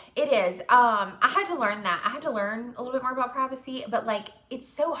 Yes, it is. I had to learn that. I had to learn a little bit more about privacy, but like, it's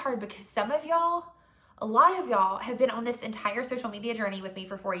so hard because some of y'all, a lot of y'all have been on this entire social media journey with me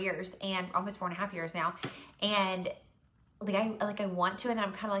for 4 years and almost 4.5 years now. And I want to, and then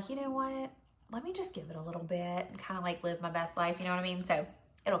I'm kind of like, you know what? Let me just give it a little bit and kind of like live my best life. You know what I mean? So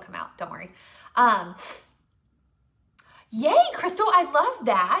it'll come out. Don't worry. Yay, Crystal. I love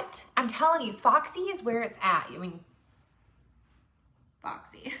that. I'm telling you, Foxy is where it's at. I mean,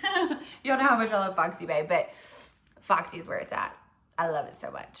 Foxy. You don't know how much I love Foxy Babe, but Foxy is where it's at. I love it so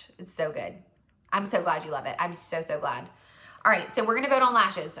much. It's so good. I'm so glad you love it. I'm so glad. All right, so we're going to vote on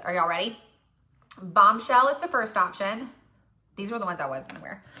lashes. Are y'all ready? Bombshell is the first option. These were the ones I was going to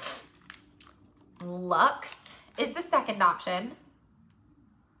wear. Luxe is the second option.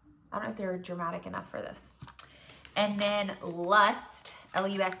 I don't know if they're dramatic enough for this. And then Lust,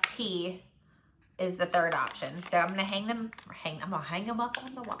 L-U-S-T, is the third option. So I'm going to hang them up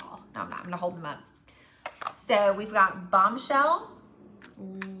on the wall. No, I'm not. I'm going to hold them up. So we've got Bombshell,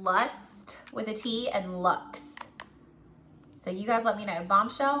 Lust with a T, and Luxe. So you guys let me know.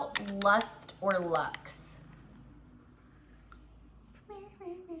 Bombshell, Lust, or Luxe.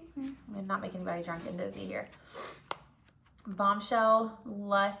 I'm not making anybody drunk and dizzy here. Bombshell,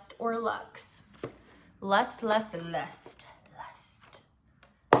 Lust, or Luxe. Lust, lust, lust. Lust.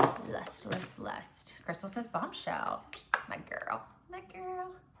 Lust, lust, lust. Crystal says Bombshell. My girl. My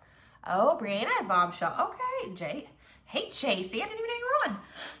girl. Oh, Brianna, Bombshell. Okay, Hey, JC, I didn't even know you were on.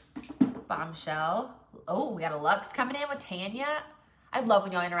 Bombshell. Oh, we got a Luxe coming in with Tanya. I love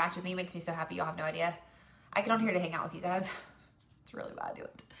when y'all interact with me. It makes me so happy. Y'all have no idea. I get on here to hang out with you guys. It's really why I do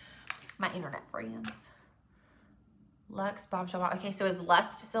it. My internet friends. Luxe, Bombshell. Okay, so is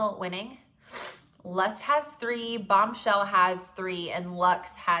Lust still winning? Lust has 3, Bombshell has 3, and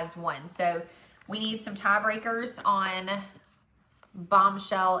Luxe has 1. So we need some tiebreakers on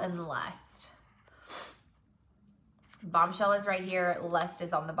Bombshell and Lust. Bombshell is right here. Lust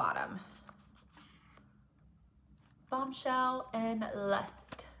is on the bottom. Bombshell and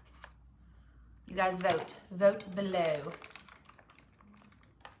Lust. You guys vote. Vote below.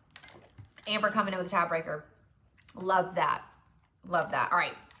 Amber coming in with a tiebreaker. Love that. Love that. All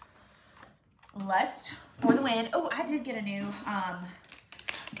right. Lust for the win. Oh, I did get a new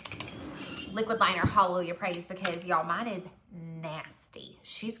liquid liner. Hallelujah, praise, because y'all, mine is nasty.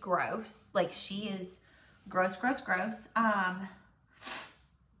 She's gross. Like, she is gross.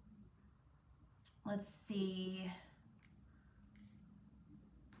 Let's see.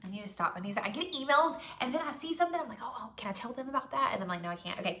 I need to stop. I get emails and then I see something. I'm like, oh, can I tell them about that? And I'm like, no, I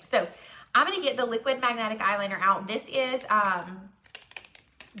can't. Okay, so I'm going to get the liquid magnetic eyeliner out. This is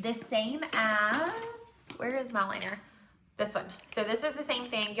the same as, where is my liner? This one. So this is the same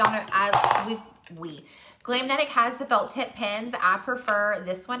thing. Y'all know, Glamnetic has the felt tip pens. I prefer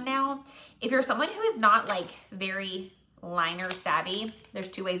this one now. If you're someone who is not like very liner savvy, there's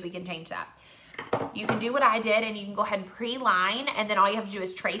 2 ways we can change that. You can do what I did and you can go ahead and pre-line, and then all you have to do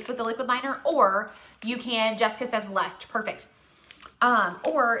is trace with the liquid liner, or you can, Jessica says Lust, perfect.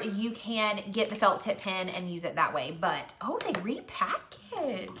 Or you can get the felt tip pen and use it that way. But, oh, they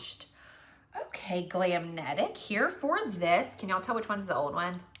repackaged. Okay, Glamnetic, here for this. Can y'all tell which one's the old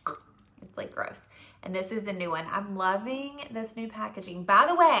one? It's like gross. And this is the new one. I'm loving this new packaging. By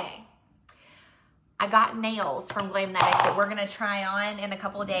the way, I got nails from Glamnetic that we're gonna try on in a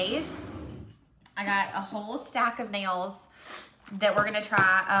couple of days. I got a whole stack of nails that we're gonna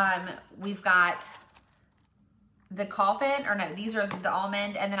try. We've got the coffin, or no, these are the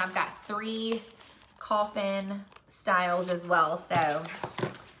almond, and then I've got 3 coffin styles as well. So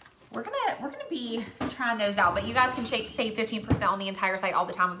we're gonna be trying those out, but you guys can save 15% on the entire site all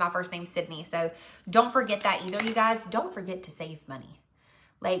the time with my first name, Sydney. So don't forget that either, you guys. Don't forget to save money.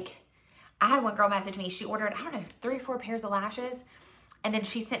 Like, I had one girl message me. She ordered, I don't know, 3 or 4 pairs of lashes. And then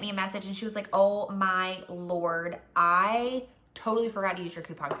she sent me a message and she was like, oh my Lord, I totally forgot to use your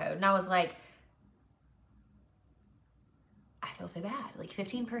coupon code. And I was like, I feel so bad. Like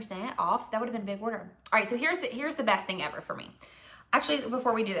 15% off, that would have been a big order. All right, so here's the best thing ever for me. Actually,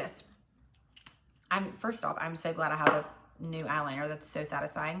 before we do this, first off, I'm so glad I have a new eyeliner. That's so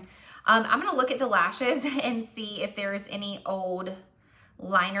satisfying. I'm gonna look at the lashes and see if there's any old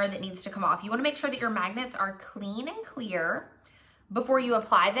liner that needs to come off. You wanna make sure that your magnets are clean and clear before you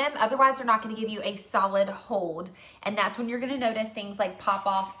apply them. Otherwise, they're not gonna give you a solid hold. And that's when you're gonna notice things like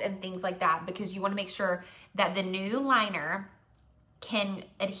pop-offs and things like that, because you wanna make sure that the new liner can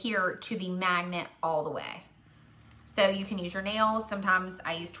adhere to the magnet all the way. So you can use your nails. Sometimes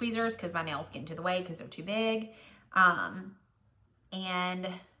I use tweezers because my nails get into the way because they're too big. And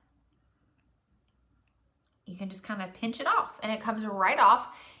you can just kind of pinch it off and it comes right off.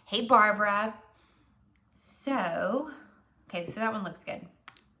 Hey, Barbara. So, okay, so that one looks good.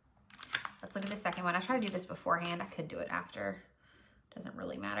 Let's look at the second one. I try to do this beforehand. I could do it after. Doesn't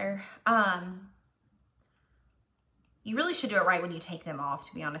really matter. You really should do it right when you take them off,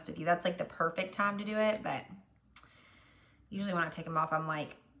 to be honest with you. That's like the perfect time to do it, but usually when I take them off, I'm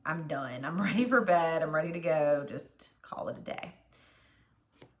like, I'm done. I'm ready for bed. I'm ready to go. Just call it a day.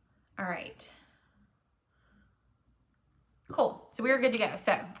 All right. Cool. So we are good to go.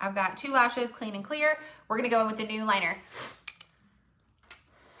 So I've got 2 lashes, clean and clear. We're going to go in with the new liner.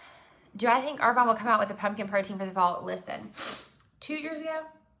 Do I think Arbonne will come out with a pumpkin protein for the fall? Listen, 2 years ago,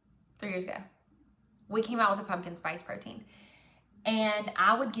 3 years ago, we came out with a pumpkin spice protein. And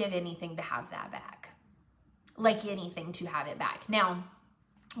I would give anything to have that back. Like anything to have it back. Now,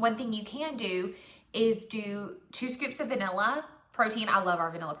 one thing you can do is do 2 scoops of vanilla protein. I love our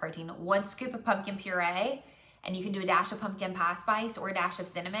vanilla protein. 1 scoop of pumpkin puree. And you can do a dash of pumpkin pie spice or a dash of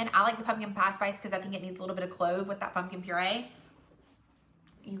cinnamon. I like the pumpkin pie spice because I think it needs a little bit of clove with that pumpkin puree.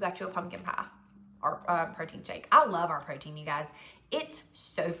 You got you a pumpkin pie or protein shake. I love our protein, you guys. It's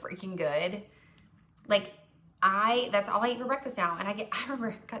so freaking good. Like, that's all I eat for breakfast now. And I remember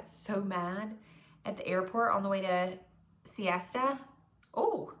I got so mad at the airport on the way to Siesta.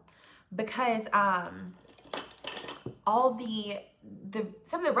 Oh, because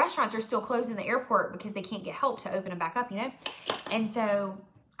some of the restaurants are still closed in the airport because they can't get help to open them back up, you know? And so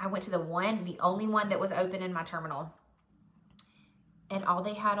I went to the only one that was open in my terminal. And all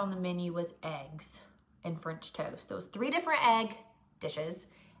they had on the menu was eggs and French toast. There was 3 different egg dishes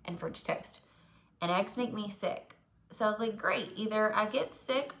and French toast. And eggs make me sick. So I was like, great, either I get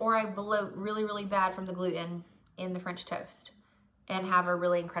sick or I bloat really, really bad from the gluten in the French toast and have a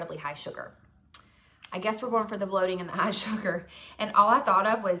really incredibly high sugar. I guess we're going for the bloating and the high sugar. And all I thought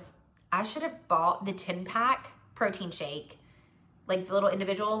of was I should have bought the 10-pack protein shake, like the little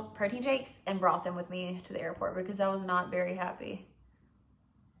individual protein shakes, and brought them with me to the airport because I was not very happy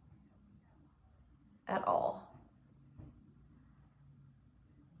at all.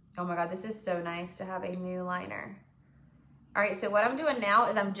 Oh my God, this is so nice to have a new liner. All right, so what I'm doing now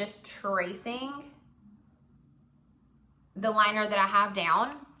is I'm just tracing the liner that I have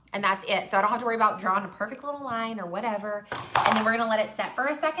down, and that's it. So I don't have to worry about drawing a perfect little line or whatever. And then we're gonna let it set for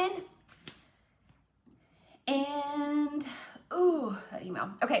a second. And, ooh, that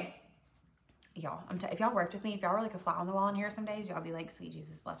email. Okay, y'all, if y'all worked with me, if y'all were like a fly on the wall in here some days, y'all be like, sweet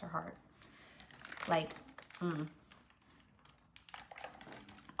Jesus, bless her heart. Like,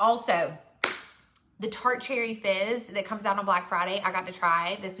 Also, the Tarte Cherry Fizz that comes out on Black Friday, I got to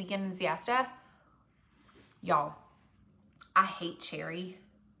try this weekend in Siesta. Y'all, I hate cherry.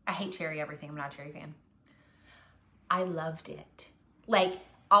 I hate cherry everything. I'm not a cherry fan. I loved it. Like,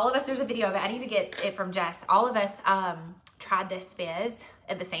 all of us, there's a video of it. I need to get it from Jess. All of us tried this fizz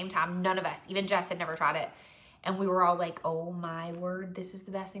at the same time. None of us, even Jess, had never tried it. And we were all like, oh my word, this is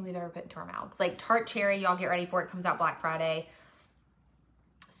the best thing we've ever put into our mouths. Like Tarte Cherry, y'all get ready for it. It comes out Black Friday.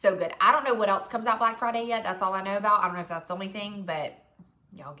 So good. I don't know what else comes out Black Friday yet. That's all I know about. I don't know if that's the only thing, but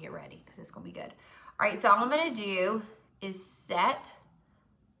y'all get ready because it's going to be good. All right, so all I'm going to do is set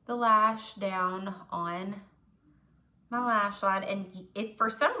the lash down on my lash line. And if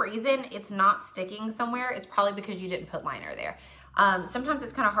for some reason it's not sticking somewhere, it's probably because you didn't put liner there. Sometimes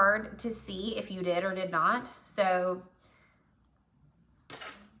it's kind of hard to see if you did or did not. So,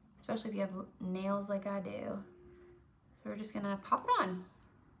 especially if you have nails like I do. So we're just gonna pop it on.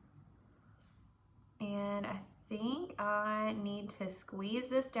 And I think I need to squeeze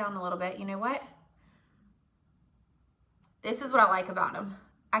this down a little bit. You know what? This is what I like about them.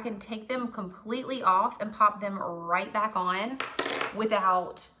 I can take them completely off and pop them right back on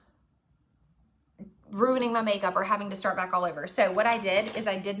without ruining my makeup or having to start back all over. So what I did is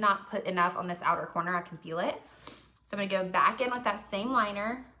I did not put enough on this outer corner. I can feel it. So I'm gonna go back in with that same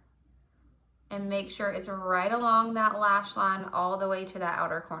liner and make sure it's right along that lash line all the way to that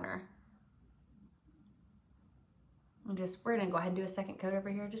outer corner. We're gonna go ahead and do a second coat over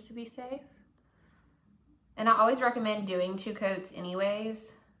here just to be safe. And I always recommend doing 2 coats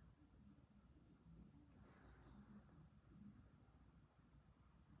anyways.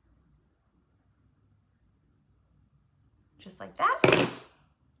 Just like that.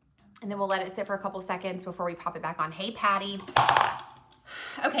 And then we'll let it sit for a couple seconds before we pop it back on. Hey, Patty.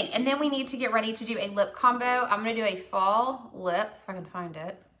 Okay, and then we need to get ready to do a lip combo. I'm gonna do a fall lip, if I can find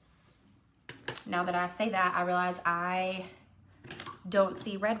it. Now that I say that, I realize I don't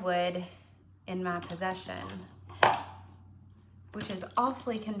see Redwood in my possession, which is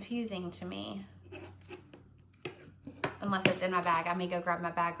awfully confusing to me. Unless it's in my bag. I may go grab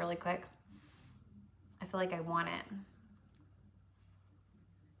my bag really quick. I feel like I want it.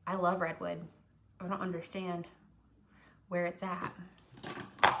 I love Redwood. I don't understand where it's at.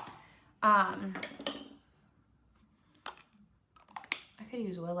 I could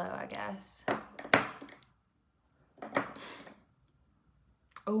use Willow, I guess.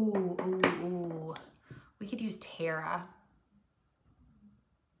 Ooh. We could use Tara.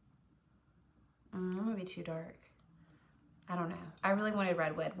 That might be too dark. I don't know. I really wanted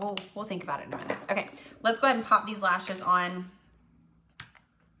Redwood. We'll think about it in a minute. Okay, let's go ahead and pop these lashes on.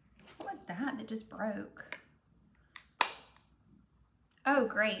 What was that just broke? Oh,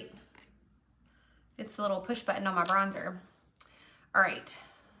 great. It's the little push button on my bronzer. All right.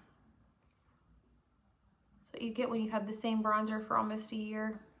 That's what you get when you've had the same bronzer for almost a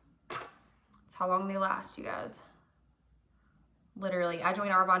year. That's how long they last, you guys. Literally, I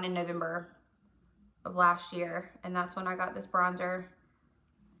joined Arbonne in November of last year, and that's when I got this bronzer.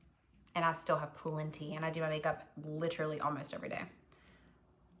 And I still have plenty, and I do my makeup literally almost every day. I'm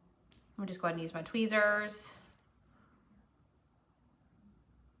gonna just go ahead and use my tweezers.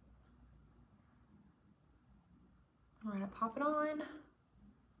 We're gonna pop it on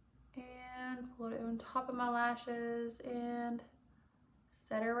and pull it on top of my lashes and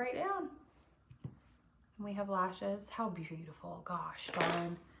set her right down. And we have lashes. How beautiful, gosh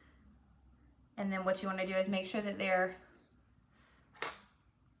darn. And then what you wanna do is make sure that they're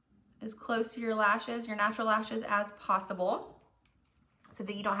as close to your lashes, your natural lashes, as possible, so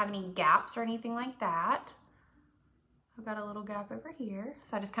that you don't have any gaps or anything like that. I've got a little gap over here.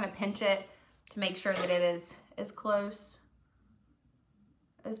 So I just kind of pinch it to make sure that it is as close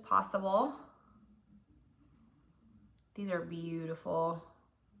as possible. These are beautiful.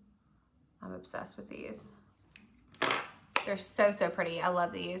 I'm obsessed with these. They're so, so pretty. I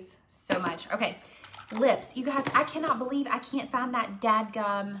love these so much. Okay, lips. You guys, I cannot believe I can't find that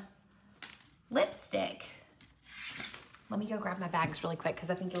dadgum lipstick. Let me go grab my bags really quick because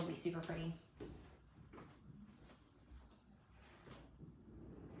I think it'll be super pretty.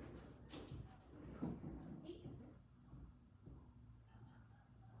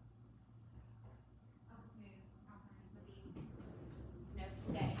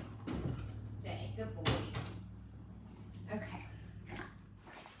 Stay. Good boy. Okay.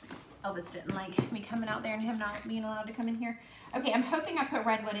 Elvis didn't like me coming out there and him not being allowed to come in here. Okay, I'm hoping I put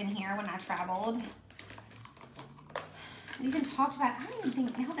Redwood in here when I traveled. We even talked about, I don't even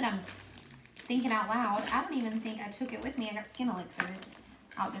think, now that I'm thinking out loud, I don't even think I took it with me. I got skin elixirs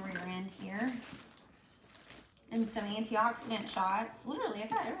out the rear end here. And some antioxidant shots. Literally, I've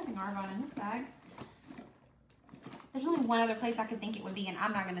got everything Arbonne in this bag. There's only one other place I could think it would be, and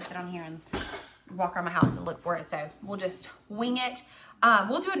I'm not going to sit on here and walk around my house and look for it, so we'll just wing it.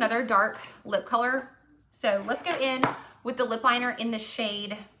 We'll do another dark lip color. So let's go in with the lip liner in the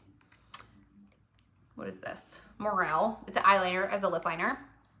shade, what is this? Morel. It's an eyeliner as a lip liner.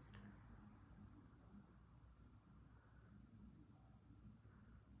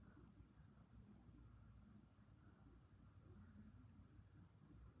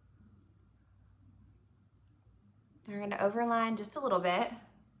 And we're going to overline just a little bit.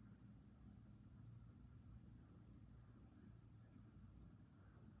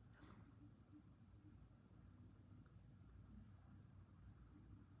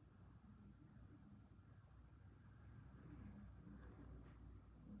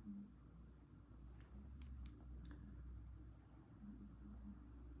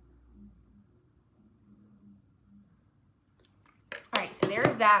 So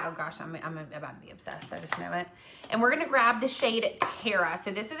there's that. Oh gosh, I'm about to be obsessed. I just know it. And we're going to grab the shade Tara.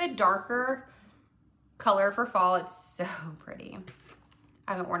 So this is a darker color for fall. It's so pretty.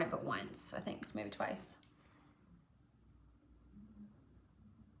 I haven't worn it but once, I think, maybe twice.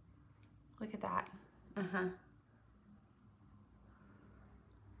 Look at that. Uh-huh.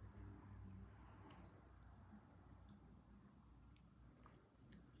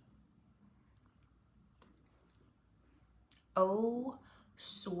 Oh,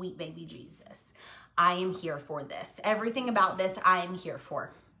 sweet baby Jesus. I am here for this. Everything about this, I am here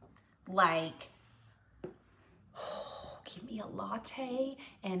for. Like, oh, give me a latte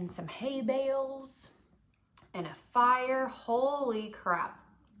and some hay bales and a fire. Holy crap.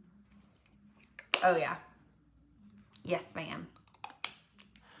 Oh, yeah. Yes, ma'am.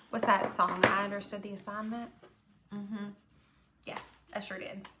 What's that song? I Understood the Assignment? Mm-hmm. Yeah, I sure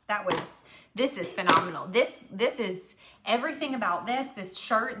did. This is phenomenal. This is everything about this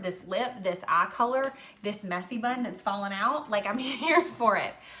shirt, this lip, this eye color, this messy bun that's fallen out. Like, I'm here for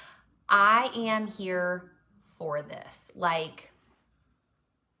it. I am here for this. Like,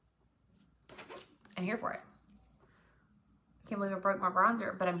 I'm here for it. I can't believe I broke my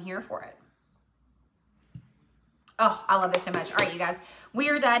bronzer, but I'm here for it. Oh, I love this so much. All right, you guys, we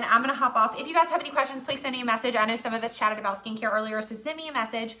are done. I'm going to hop off. If you guys have any questions, please send me a message. I know some of us chatted about skincare earlier, so send me a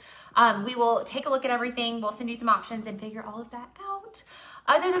message. We will take a look at everything. We'll send you some options and figure all of that out.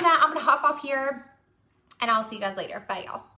 Other than that, I'm going to hop off here, and I'll see you guys later. Bye, y'all.